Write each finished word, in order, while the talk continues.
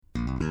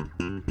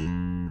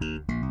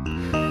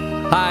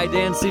Hi,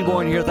 Dan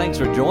Seaborn here. Thanks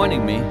for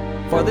joining me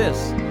for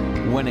this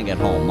Winning at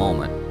Home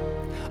moment.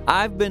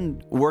 I've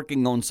been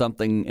working on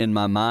something in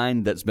my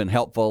mind that's been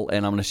helpful,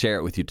 and I'm going to share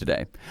it with you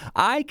today.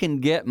 I can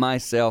get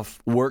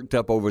myself worked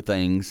up over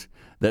things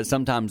that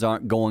sometimes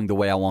aren't going the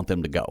way I want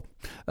them to go.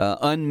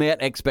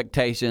 Unmet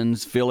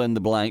expectations, fill in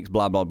the blanks,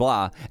 blah, blah,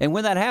 blah. And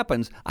when that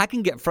happens, I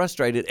can get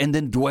frustrated and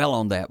then dwell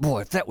on that. Boy,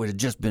 if that would have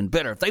just been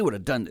better, if they would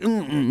have done,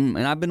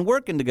 And I've been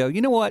working to go,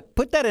 you know what?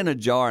 Put that in a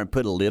jar and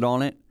put a lid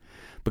on it,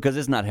 because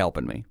it's not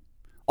helping me.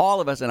 All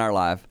of us in our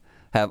life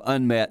have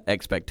unmet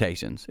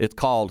expectations. It's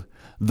called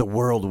the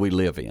world we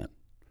live in.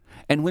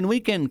 And when we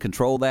can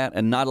control that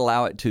and not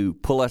allow it to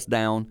pull us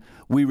down,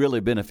 we really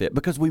benefit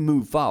because we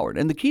move forward.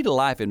 And the key to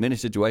life in many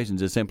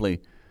situations is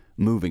simply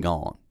moving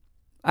on.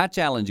 I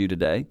challenge you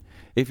today,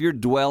 if you're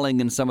dwelling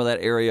in some of that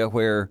area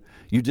where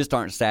you just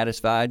aren't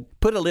satisfied,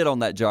 put a lid on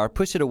that jar,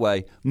 push it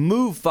away,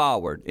 move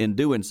forward. In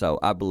doing so,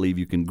 I believe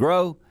you can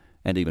grow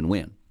and even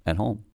win at home.